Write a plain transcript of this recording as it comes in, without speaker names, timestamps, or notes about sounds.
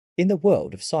In the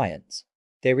world of science,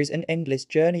 there is an endless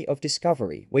journey of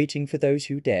discovery waiting for those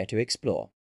who dare to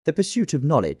explore. The pursuit of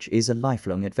knowledge is a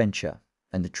lifelong adventure,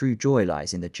 and the true joy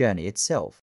lies in the journey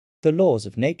itself. The laws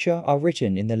of nature are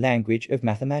written in the language of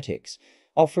mathematics,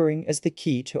 offering as the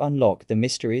key to unlock the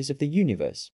mysteries of the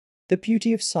universe. The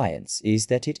beauty of science is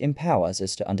that it empowers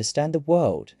us to understand the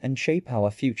world and shape our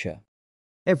future.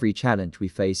 Every challenge we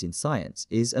face in science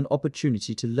is an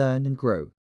opportunity to learn and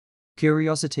grow.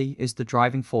 Curiosity is the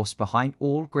driving force behind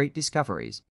all great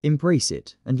discoveries. Embrace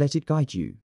it and let it guide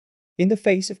you. In the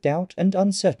face of doubt and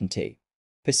uncertainty,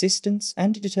 persistence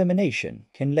and determination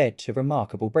can lead to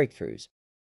remarkable breakthroughs.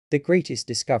 The greatest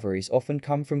discoveries often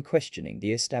come from questioning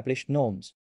the established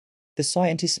norms. The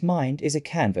scientist's mind is a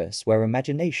canvas where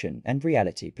imagination and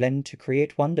reality blend to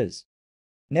create wonders.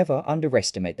 Never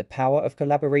underestimate the power of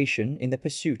collaboration in the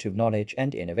pursuit of knowledge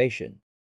and innovation.